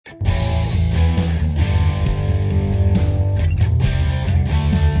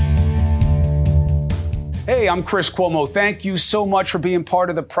Hey, I'm Chris Cuomo. Thank you so much for being part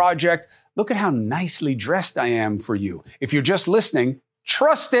of the project. Look at how nicely dressed I am for you. If you're just listening,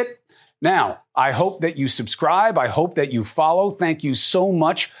 trust it. Now, I hope that you subscribe. I hope that you follow. Thank you so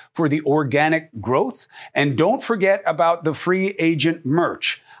much for the organic growth. And don't forget about the free agent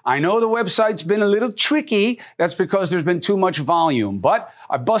merch. I know the website's been a little tricky. That's because there's been too much volume, but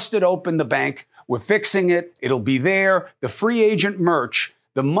I busted open the bank. We're fixing it. It'll be there. The free agent merch,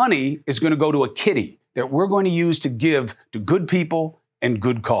 the money is going to go to a kitty that we're going to use to give to good people and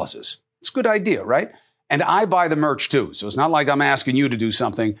good causes. It's a good idea, right? And I buy the merch too. So it's not like I'm asking you to do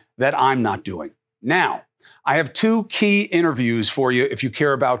something that I'm not doing. Now, I have two key interviews for you if you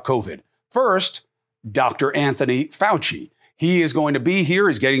care about COVID. First, Dr. Anthony Fauci. He is going to be here.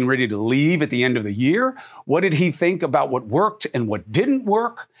 He's getting ready to leave at the end of the year. What did he think about what worked and what didn't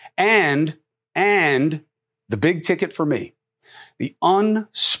work? And the big ticket for me. The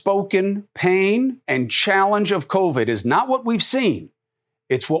unspoken pain and challenge of COVID is not what we've seen.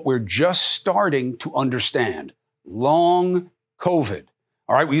 It's what we're just starting to understand. Long COVID.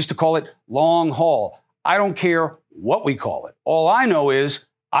 All right, we used to call it long haul. I don't care what we call it. All I know is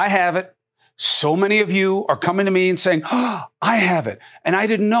I have it. So many of you are coming to me and saying, oh, I have it, and I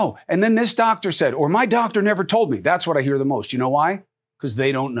didn't know. And then this doctor said, or my doctor never told me. That's what I hear the most. You know why? Because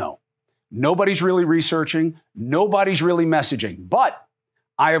they don't know. Nobody's really researching. Nobody's really messaging. But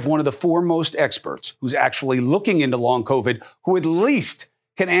I have one of the foremost experts who's actually looking into long COVID, who at least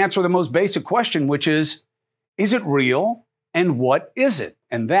can answer the most basic question, which is it real? And what is it?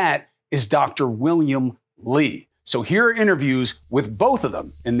 And that is Dr. William Li. So here are interviews with both of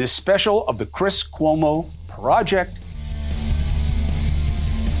them in this special of the Chris Cuomo Project.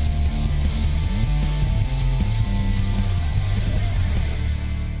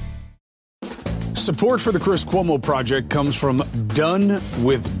 Support for the Chris Cuomo Project comes from Done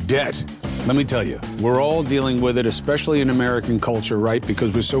with Debt. Let me tell you, we're all dealing with it, especially in American culture, right?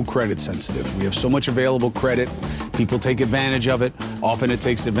 Because we're so credit sensitive. We have so much available credit. People take advantage of it. Often it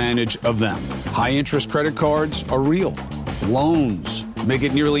takes advantage of them. High interest credit cards are real. Loans make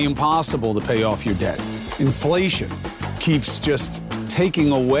it nearly impossible to pay off your debt. Inflation keeps just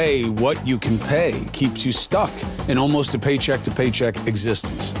taking away what you can pay, keeps you stuck in almost a paycheck to paycheck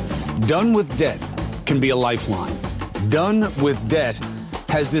existence. Done with Debt can be a lifeline. Done with Debt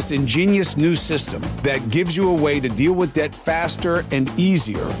has this ingenious new system that gives you a way to deal with debt faster and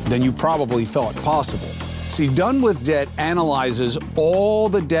easier than you probably thought possible. See, Done with Debt analyzes all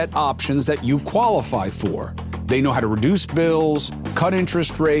the debt options that you qualify for. They know how to reduce bills, cut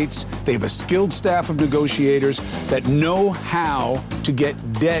interest rates. They have a skilled staff of negotiators that know how to get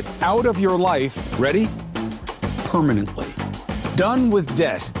debt out of your life, ready? Permanently. Done with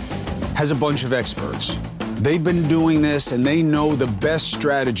Debt has a bunch of experts. They've been doing this and they know the best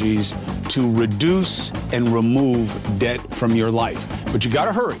strategies to reduce and remove debt from your life. But you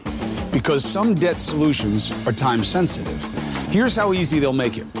gotta hurry because some debt solutions are time sensitive. Here's how easy they'll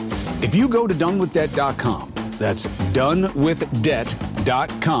make it. If you go to donewithdebt.com, that's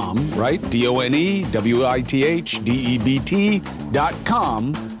donewithdebt.com, right?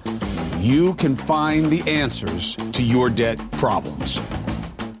 donewithdebt.com, you can find the answers to your debt problems.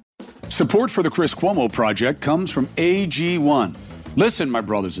 Support for the Chris Cuomo Project comes from AG1. Listen, my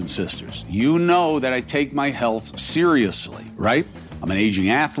brothers and sisters, you know that I take my health seriously, right? I'm an aging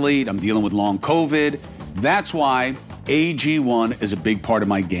athlete. I'm dealing with long COVID. That's why AG1 is a big part of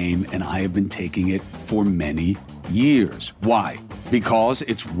my game, and I have been taking it for many years. Why? Because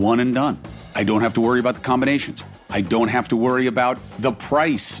it's one and done. I don't have to worry about the combinations. I don't have to worry about the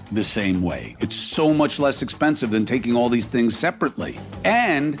price the same way. It's so much less expensive than taking all these things separately.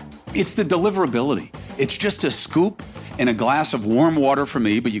 And it's the deliverability. It's just a scoop in a glass of warm water for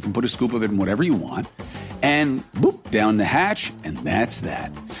me, but you can put a scoop of it in whatever you want. And boop, down the hatch, and that's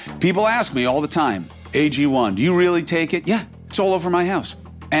that. People ask me all the time, AG1, do you really take it? Yeah, it's all over my house.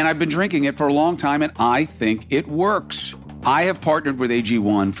 And I've been drinking it for a long time, and I think it works. I have partnered with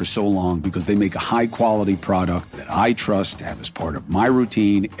AG1 for so long because they make a high-quality product that I trust to have as part of my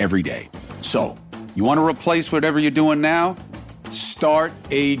routine every day. So, you want to replace whatever you're doing now? Start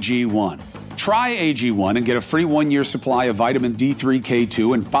AG1. Try AG1 and get a free 1-year supply of vitamin D3,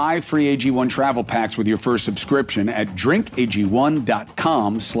 K2, and 5 free AG1 travel packs with your first subscription at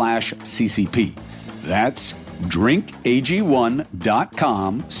drinkag1.com/CCP. That's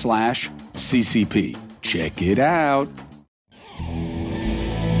drinkag1.com/CCP. Check it out.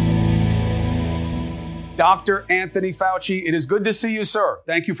 Dr. Anthony Fauci, it is good to see you, sir.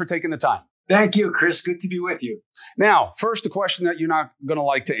 Thank you for taking the time. Thank you, Chris. Good to be with you. Now, first, a question that you're not going to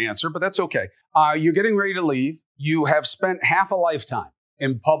like to answer, but that's okay. You're getting ready to leave. You have spent half a lifetime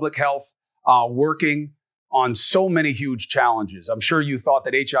in public health, working on so many huge challenges. I'm sure you thought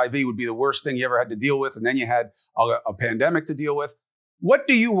that HIV would be the worst thing you ever had to deal with, and then you had a pandemic to deal with. What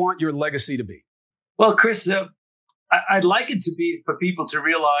do you want your legacy to be? Well, Chris, I'd like it to be for people to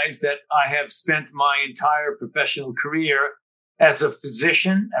realize that I have spent my entire professional career as a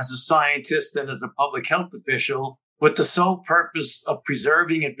physician, as a scientist, and as a public health official with the sole purpose of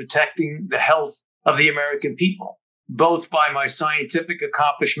preserving and protecting the health of the American people, both by my scientific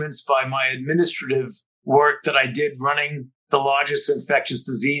accomplishments, by my administrative work that I did running the largest infectious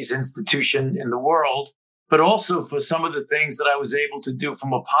disease institution in the world, but also for some of the things that I was able to do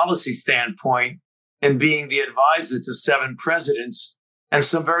from a policy standpoint and being the advisor to 7 presidents. And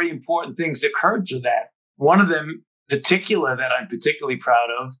some very important things occurred to that. One of them particular that I'm particularly proud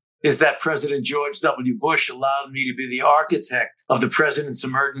of is that President George W. Bush allowed me to be the architect of the President's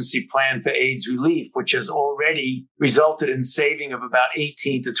Emergency Plan for AIDS Relief, which has already resulted in saving of about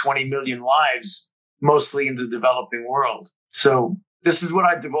 18 to 20 million lives, mostly in the developing world. So this is what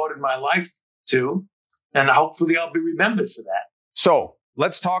I've devoted my life to, and hopefully I'll be remembered for that. So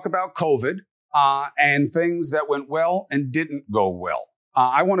let's talk about COVID and things that went well and didn't go well.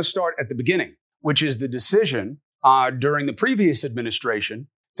 I want to start at the beginning, which is the decision during the previous administration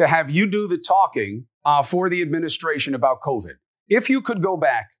to have you do the talking for the administration about COVID. If you could go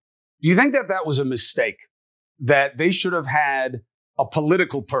back, do you think that that was a mistake? That they should have had a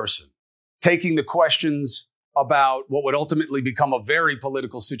political person taking the questions about what would ultimately become a very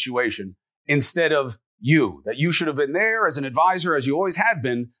political situation instead of you, that you should have been there as an advisor, as you always had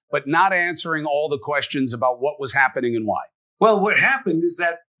been, but not answering all the questions about what was happening and why? Well, what happened is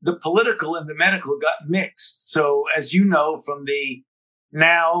that the political and the medical got mixed. So as you know from the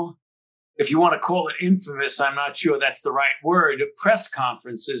now, if you want to call it infamous, I'm not sure that's the right word, press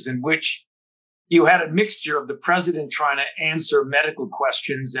conferences in which you had a mixture of the president trying to answer medical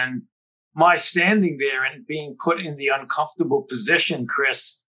questions and my standing there and being put in the uncomfortable position,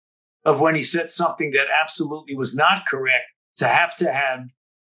 Chris, of when he said something that absolutely was not correct, to have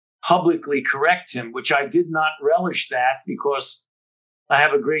publicly correct him, which I did not relish that because I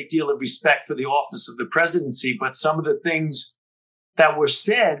have a great deal of respect for the office of the presidency. But some of the things that were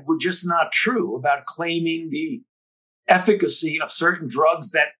said were just not true about claiming the efficacy of certain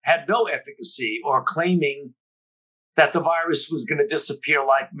drugs that had no efficacy or claiming that the virus was going to disappear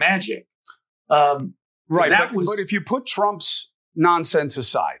like magic. Right. But if you put Trump's nonsense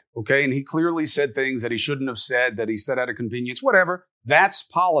aside, okay, and he clearly said things that he shouldn't have said, that he said out of convenience, whatever, that's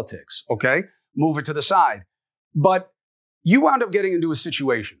politics, okay? Move it to the side. But you wound up getting into a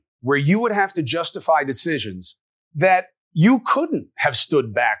situation where you would have to justify decisions that you couldn't have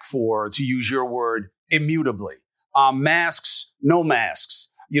stood back for, to use your word, immutably. Masks, no masks,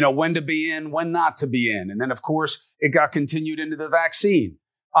 when to be in, when not to be in. And then, of course, it got continued into the vaccine.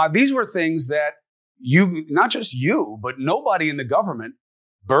 These were things that not just you, but nobody in the government,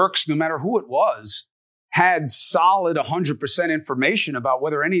 Birx, no matter who it was, had solid 100% information about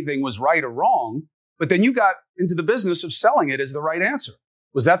whether anything was right or wrong. But then you got into the business of selling it as the right answer.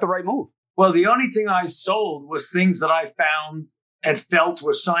 Was that the right move? Well, the only thing I sold was things that I found and felt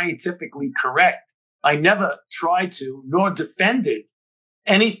were scientifically correct. I never tried to, nor defended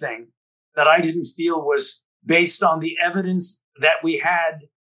anything that I didn't feel was based on the evidence that we had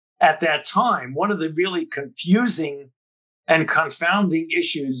at that time. One of the really confusing and confounding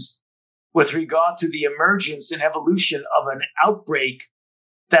issues with regard to the emergence and evolution of an outbreak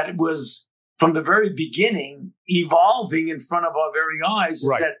that was from the very beginning evolving in front of our very eyes,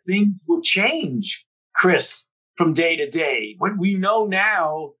 right, is that things will change, Chris, from day to day. What we know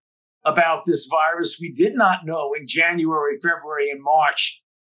now about this virus, we did not know in January, February, and March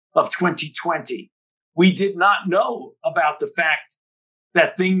of 2020. We did not know about the fact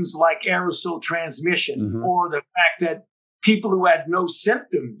that things like aerosol transmission or the fact that people who had no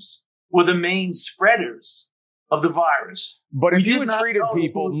symptoms were the main spreaders of the virus. But if you had treated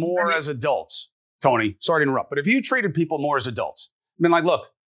people more as adults, Tony, sorry to interrupt, but if you treated people more as adults, I mean, like, look,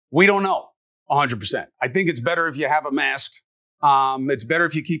 we don't know 100%. I think it's better if you have a mask. It's better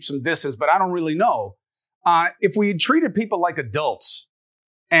if you keep some distance, but I don't really know. If we had treated people like adults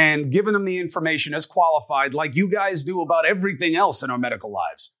and given them the information as qualified, like you guys do about everything else in our medical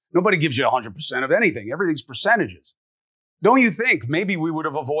lives, nobody gives you 100% of anything. Everything's percentages. Don't you think maybe we would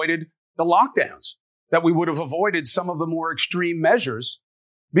have avoided the lockdowns, that we would have avoided some of the more extreme measures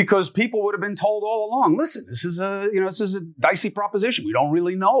because people would have been told all along, listen, this is a dicey proposition. We don't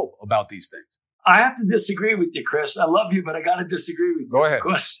really know about these things. I have to disagree with you, Chris. I love you, but I got to disagree with you. Go ahead.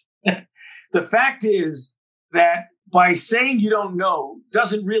 Because the fact is that by saying you don't know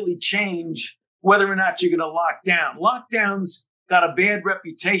doesn't really change whether or not you're going to lock down. Lockdowns got a bad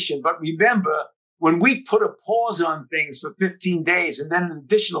reputation, but remember, when we put a pause on things for 15 days and then an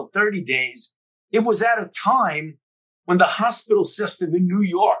additional 30 days, it was at a time when the hospital system in New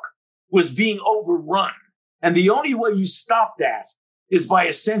York was being overrun. And the only way you stop that is by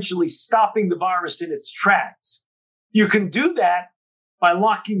essentially stopping the virus in its tracks. You can do that by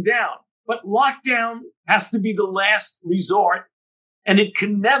locking down, but lockdown has to be the last resort, and it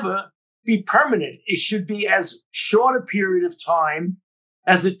can never be permanent. It should be as short a period of time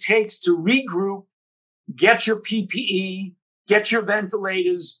as it takes to regroup, get your PPE, get your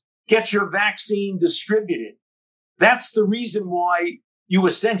ventilators, get your vaccine distributed. That's the reason why you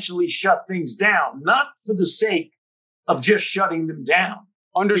essentially shut things down, not for the sake of just shutting them down.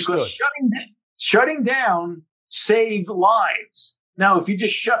 Understood. Because shutting down saved lives. Now, if you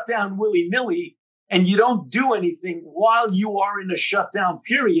just shut down willy-nilly and you don't do anything while you are in a shutdown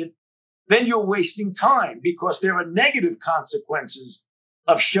period, then you're wasting time because there are negative consequences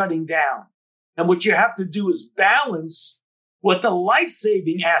of shutting down. And what you have to do is balance what the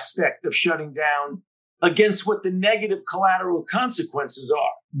life-saving aspect of shutting down against what the negative collateral consequences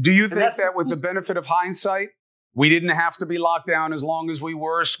are. Do you think that with the benefit of hindsight, we didn't have to be locked down as long as we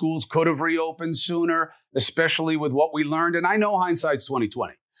were? Schools could have reopened sooner, especially with what we learned. And I know hindsight's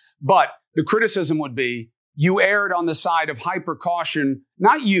 2020, but the criticism would be you erred on the side of hyper caution.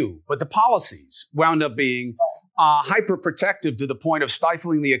 Not you, but the policies wound up being hyper protective to the point of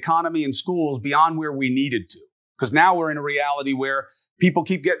stifling the economy and schools beyond where we needed to. Because now we're in a reality where people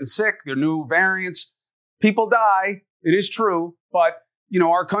keep getting sick. There are new variants. People die. It is true. But,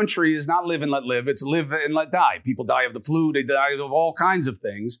 our country is not live and let live. It's live and let die. People die of the flu. They die of all kinds of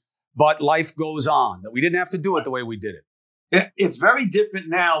things. But life goes on. That we didn't have to do it the way we did it. It's very different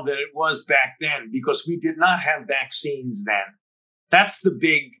now than it was back then because we did not have vaccines then. That's the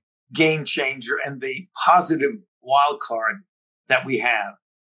big game changer and the positive wild card that we have.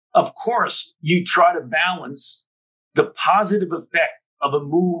 Of course, you try to balance the positive effect of a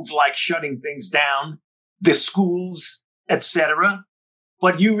move like shutting things down, the schools, etc.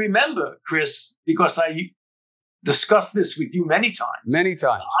 But you remember, Chris, because I discussed this with you many times. Many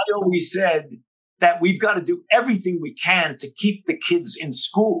times. I always said that we've got to do everything we can to keep the kids in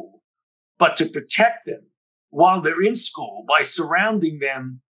school, but to protect them while they're in school by surrounding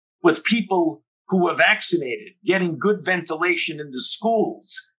them with people who are vaccinated, getting good ventilation in the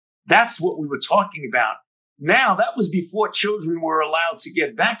schools. That's what we were talking about. Now, that was before children were allowed to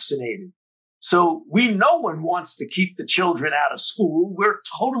get vaccinated. So no one wants to keep the children out of school. We're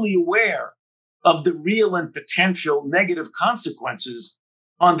totally aware of the real and potential negative consequences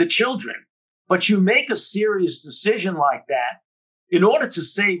on the children. But you make a serious decision like that in order to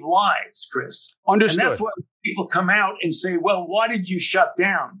save lives, Chris. Understood. And that's why people come out and say, well, why did you shut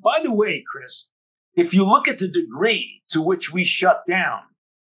down? By the way, Chris, if you look at the degree to which we shut down,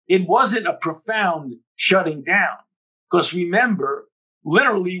 it wasn't a profound shutting down. Because remember,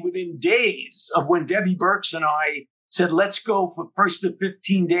 literally within days of when Debbie Birx and I said, let's go for first the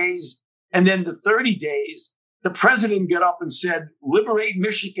 15 days and then the 30 days, the president got up and said, liberate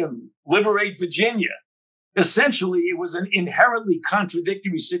Michigan, liberate Virginia. Essentially, it was an inherently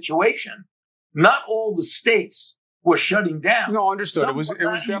contradictory situation. Not all the states were shutting down. No, understood. It was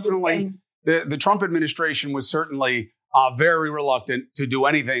definitely, the Trump administration was certainly very reluctant to do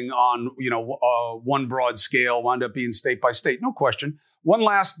anything on, one broad scale, wound up being state by state. No question. One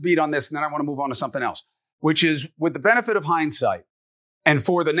last beat on this, and then I want to move on to something else, which is with the benefit of hindsight and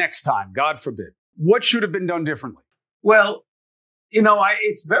for the next time, God forbid, what should have been done differently? Well,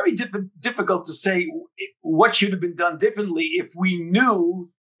 it's very difficult to say what should have been done differently if we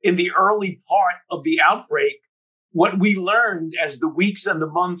knew in the early part of the outbreak what we learned as the weeks and the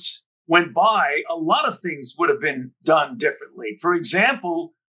months went by. A lot of things would have been done differently. For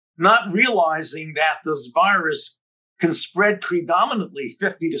example, not realizing that this virus can spread predominantly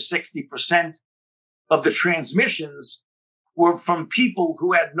 50 to 60% of the transmissions were from people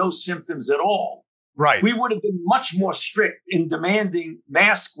who had no symptoms at all. Right. We would have been much more strict in demanding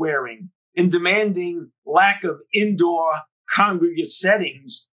mask wearing, in demanding lack of indoor congregate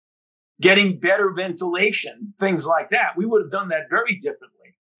settings, getting better ventilation, things like that. We would have done that very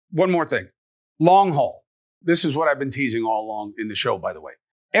differently. One more thing. Long haul. This is what I've been teasing all along in the show, by the way.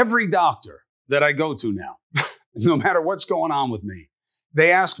 Every doctor that I go to now, no matter what's going on with me,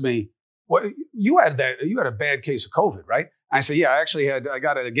 they ask me, "Well, you had a bad case of COVID, right?" I say, "Yeah, I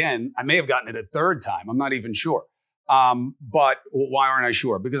got it again. I may have gotten it a third time. I'm not even sure." But why aren't I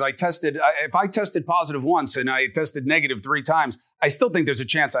sure? Because if I tested positive once and I tested negative 3 times, I still think there's a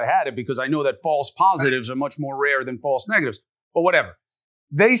chance I had it because I know that false positives are much more rare than false negatives. But whatever.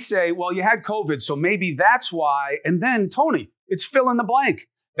 They say, well, you had COVID, so maybe that's why. And then, Tony, it's fill in the blank.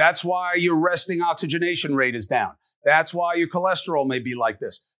 That's why your resting oxygenation rate is down. That's why your cholesterol may be like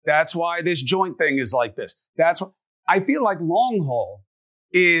this. That's why this joint thing is like this. That's what I feel like long haul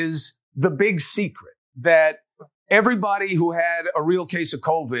is the big secret that everybody who had a real case of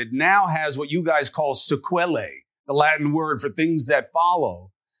COVID now has what you guys call sequelae, the Latin word for things that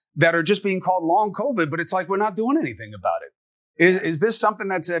follow, that are just being called long COVID, but it's like we're not doing anything about it. Is this something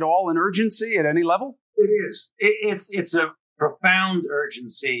that's at all an urgency at any level? It is. It's a profound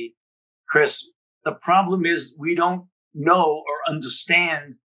urgency, Chris. The problem is we don't know or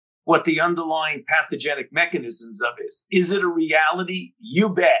understand what the underlying pathogenic mechanisms of it is. Is it a reality? You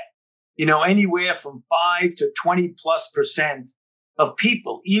bet. Anywhere from 5 to 20+% of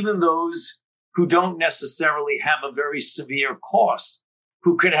people, even those who don't necessarily have a very severe course,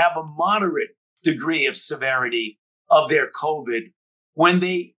 who could have a moderate degree of severity of their COVID, when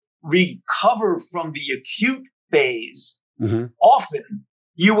they recover from the acute phase, often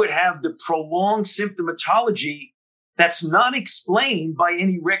you would have the prolonged symptomatology that's not explained by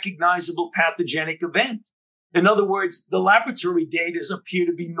any recognizable pathogenic event. In other words, the laboratory data appear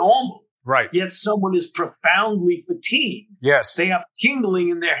to be normal. Right. Yet someone is profoundly fatigued. Yes. They have tingling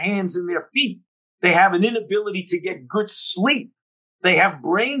in their hands and their feet. They have an inability to get good sleep. They have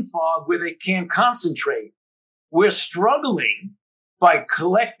brain fog where they can't concentrate. We're struggling by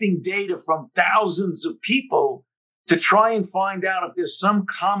collecting data from thousands of people to try and find out if there's some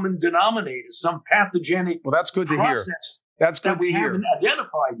common denominator, some pathogenic Well, that's good to hear. That's good to hear. Haven't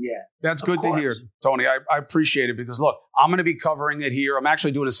identified yet. That's good to hear, Tony. I appreciate it because, look, I'm going to be covering it here. I'm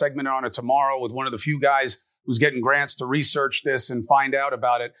actually doing a segment on it tomorrow with one of the few guys who's getting grants to research this and find out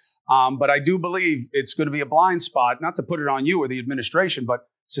about it. But I do believe it's going to be a blind spot, not to put it on you or the administration, but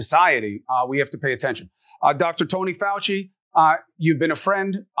society. We have to pay attention. Dr. Tony Fauci, you've been a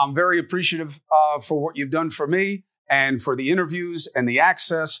friend. I'm very appreciative for what you've done for me and for the interviews and the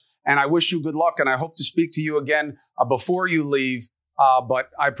access. And I wish you good luck, and I hope to speak to you again before you leave. But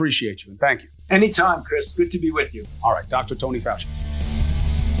I appreciate you, and thank you. Anytime, Chris. Good to be with you. All right, Dr. Tony Fauci.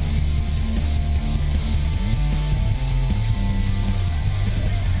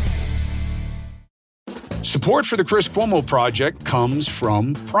 Support for the Chris Cuomo Project comes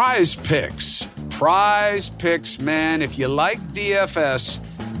from Prize Picks. Prize Picks, man, if you like DFS,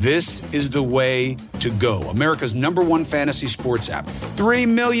 this is the way to go. America's #1 fantasy sports app. 3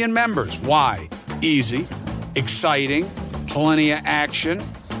 million members. Why? Easy, exciting, plenty of action.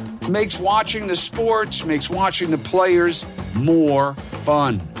 Makes watching the sports, makes watching the players more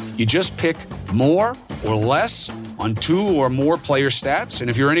fun. You just pick more or less on 2 or more player stats. And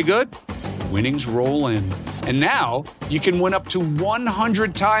if you're any good, winnings roll in. And now you can win up to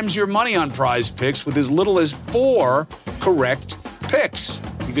 100 times your money on Prize Picks with as little as 4 correct picks.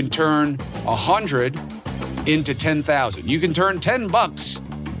 You can turn 100 into 10,000. You can turn $10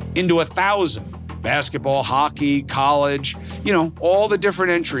 into 1,000. Basketball, hockey, college, all the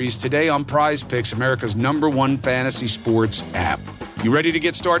different entries today on Prize Picks, America's #1 fantasy sports app. You ready to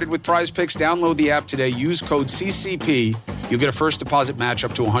get started with Prize Picks? Download the app today. Use code CCP. You'll get a first deposit match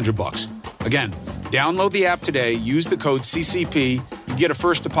up to $100. Again, download the app today. Use the code CCP. You get a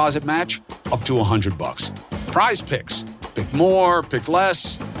first deposit match up to $100. Prize Picks. Pick more, pick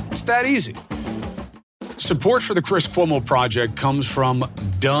less. It's that easy. Support for the Chris Cuomo Project comes from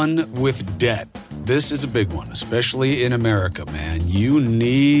Done with Debt. This is a big one, especially in America, man. You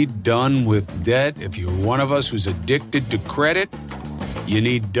need Done with Debt. If you're one of us who's addicted to credit, you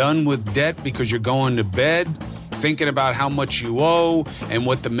need Done with Debt because you're going to bed thinking about how much you owe and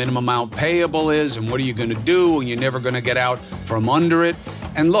what the minimum amount payable is and what are you going to do, and you're never going to get out from under it.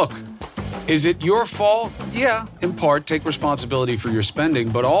 And look, is it your fault? Yeah, in part, take responsibility for your spending,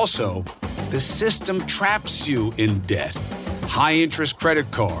 but also the system traps you in debt. High interest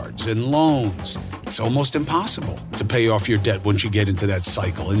credit cards and loans. It's almost impossible to pay off your debt once you get into that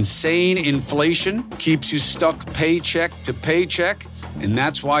cycle. Insane inflation keeps you stuck paycheck to paycheck. And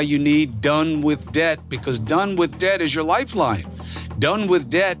that's why you need Done with Debt, because Done with Debt is your lifeline. Done with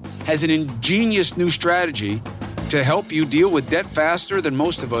Debt has an ingenious new strategy to help you deal with debt faster than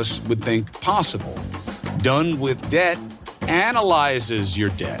most of us would think possible. Done with Debt analyzes your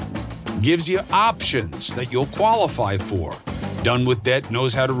debt, gives you options that you'll qualify for. Done with Debt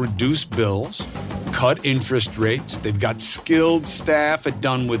knows how to reduce bills, cut interest rates. They've got skilled staff at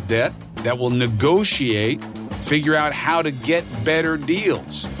Done with Debt that will negotiate, figure out how to get better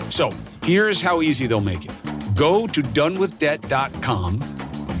deals. So here's how easy they'll make it. Go to donewithdebt.com,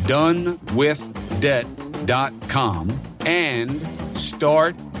 donewithdebt.com, and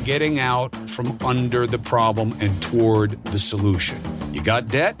start getting out from under the problem and toward the solution. You got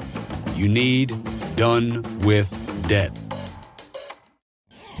debt? You need Done with Debt.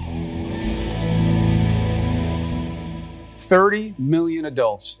 30 million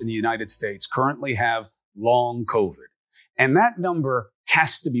adults in the United States currently have long COVID. And that number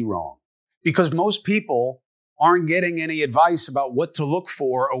has to be wrong because most people aren't getting any advice about what to look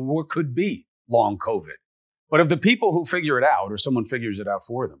for or what could be long COVID. But of the people who figure it out or someone figures it out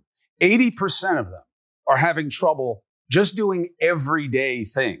for them, 80% of them are having trouble just doing everyday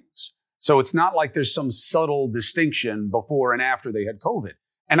things. So it's not like there's some subtle distinction before and after they had COVID.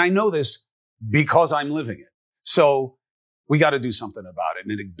 And I know this because I'm living it. So we got to do something about it.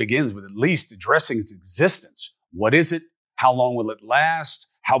 And it begins with at least addressing its existence. What is it? How long will it last?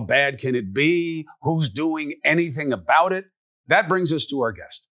 How bad can it be? Who's doing anything about it? That brings us to our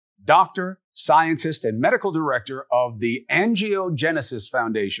guest, doctor, scientist, and medical director of the Angiogenesis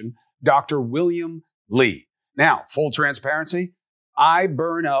Foundation, Dr. William Li. Now, full transparency, I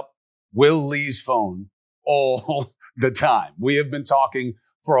burn up Will Li's phone all the time. We have been talking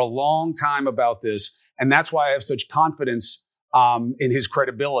for a long time about this, and that's why I have such confidence in his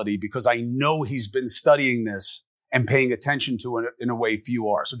credibility, because I know he's been studying this and paying attention to it in a way few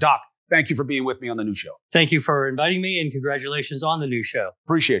are. So, Doc, thank you for being with me on the new show. Thank you for inviting me, and congratulations on the new show.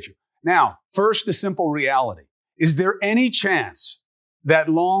 Appreciate you. Now, first, the simple reality. Is there any chance that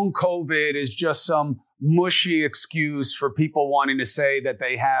long COVID is just some mushy excuse for people wanting to say that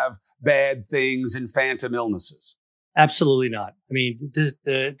they have bad things and phantom illnesses? Absolutely not. I mean,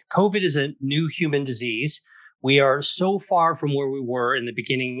 the COVID is a new human disease. We are so far from where we were in the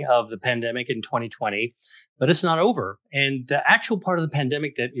beginning of the pandemic in 2020, but it's not over. And the actual part of the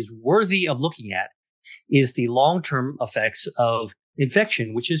pandemic that is worthy of looking at is the long-term effects of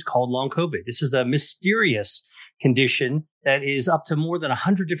infection, which is called long COVID. This is a mysterious condition that is up to more than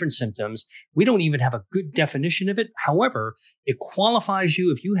 100 different symptoms. We don't even have a good definition of it. However, it qualifies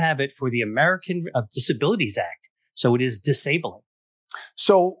you if you have it for the American Disabilities Act. So it is disabling.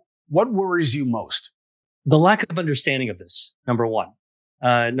 So what worries you most? The lack of understanding of this, number one.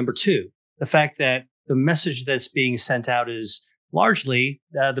 Number two, the fact that the message that's being sent out is largely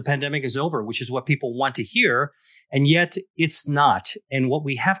the pandemic is over, which is what people want to hear. And yet it's not. And what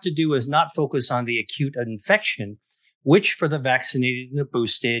we have to do is not focus on the acute infection, which for the vaccinated and the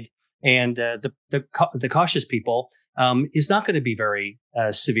boosted and the cautious people is not going to be very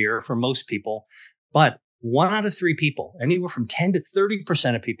severe for most people. But 1 out of 3 people, anywhere from 10 to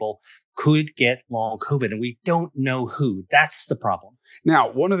 30% of people could get long COVID, and we don't know who. That's the problem.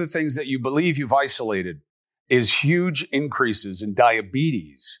 Now, one of the things that you believe you've isolated is huge increases in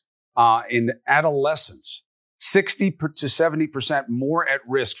diabetes in adolescents, 60 to 70% more at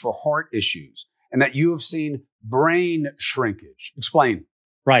risk for heart issues, and that you have seen brain shrinkage. Explain.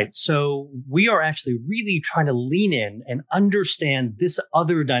 Right. So we are actually really trying to lean in and understand this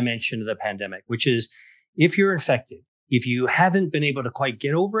other dimension of the pandemic, which is if you're infected, if you haven't been able to quite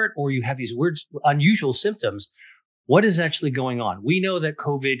get over it, or you have these weird, unusual symptoms, what is actually going on? We know that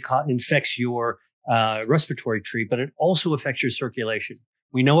COVID infects your respiratory tree, but it also affects your circulation.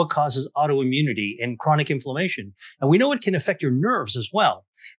 We know it causes autoimmunity and chronic inflammation, and we know it can affect your nerves as well.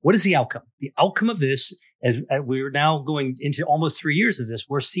 What is the outcome? The outcome of this, as we're now going into almost 3 years of this,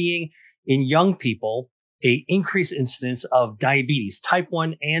 we're seeing in young people a increased incidence of diabetes, type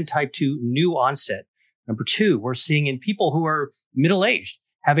 1 and type 2 new onset. Number 2, we're seeing in people who are middle-aged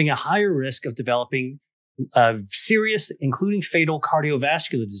having a higher risk of developing serious, including fatal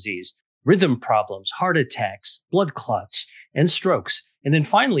cardiovascular disease, rhythm problems, heart attacks, blood clots, and strokes. And then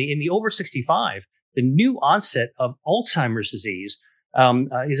finally, in the over 65, the new onset of Alzheimer's disease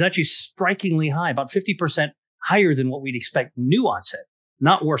is actually strikingly high, about 50% higher than what we'd expect new onset,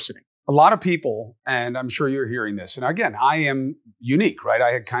 not worsening. A lot of people, and I'm sure you're hearing this, and again, I am unique, right?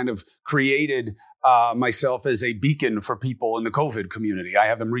 I had kind of created myself as a beacon for people in the COVID community. I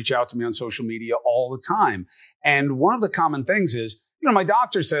have them reach out to me on social media all the time. And one of the common things is, my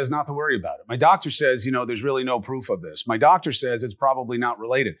doctor says not to worry about it. My doctor says, there's really no proof of this. My doctor says it's probably not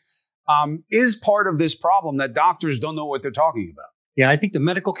related. Is part of this problem that doctors don't know what they're talking about? Yeah, I think the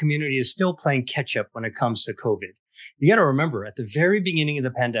medical community is still playing catch up when it comes to COVID. You got to remember, at the very beginning of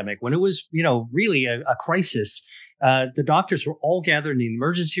the pandemic, when it was, really a crisis, the doctors were all gathered in the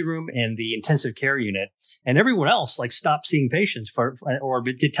emergency room and the intensive care unit, and everyone else stopped seeing patients or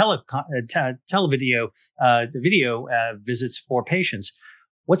did video visits for patients.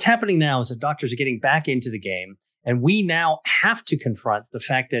 What's happening now is that doctors are getting back into the game, and we now have to confront the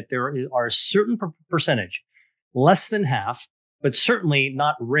fact that there are a certain percentage, less than half, but certainly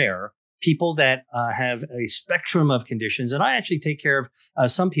not rare, people that have a spectrum of conditions. And I actually take care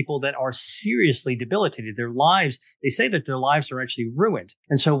of some people that are seriously debilitated. Their lives, they say that their lives are actually ruined.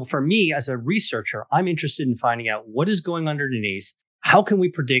 And so for me as a researcher, I'm interested in finding out what is going underneath. How can we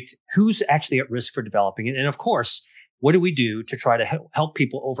predict who's actually at risk for developing it? And of course, what do we do to try to help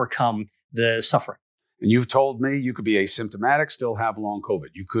people overcome the suffering? And you've told me you could be asymptomatic, still have long COVID.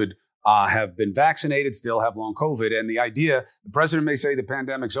 You could have been vaccinated, still have long COVID. And the idea, the president may say the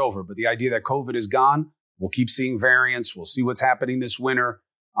pandemic's over, but the idea that COVID is gone, we'll keep seeing variants. We'll see what's happening this winter.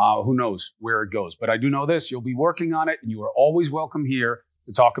 Who knows where it goes. But I do know this, you'll be working on it, and you are always welcome here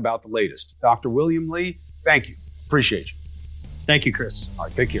to talk about the latest. Dr. William Li, thank you. Appreciate you. Thank you, Chris. All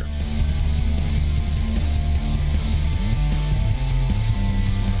right, take care.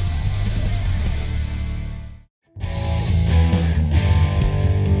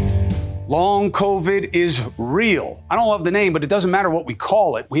 Long COVID is real. I don't love the name, but it doesn't matter what we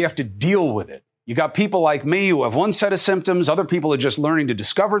call it. We have to deal with it. You got people like me who have one set of symptoms. Other people are just learning to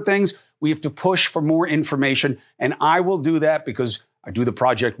discover things. We have to push for more information. And I will do that because I do the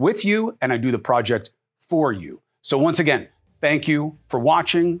project with you and I do the project for you. So once again, thank you for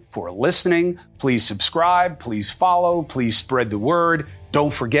watching, for listening. Please subscribe, please follow, please spread the word.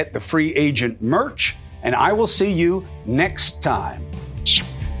 Don't forget the free agent merch. And I will see you next time.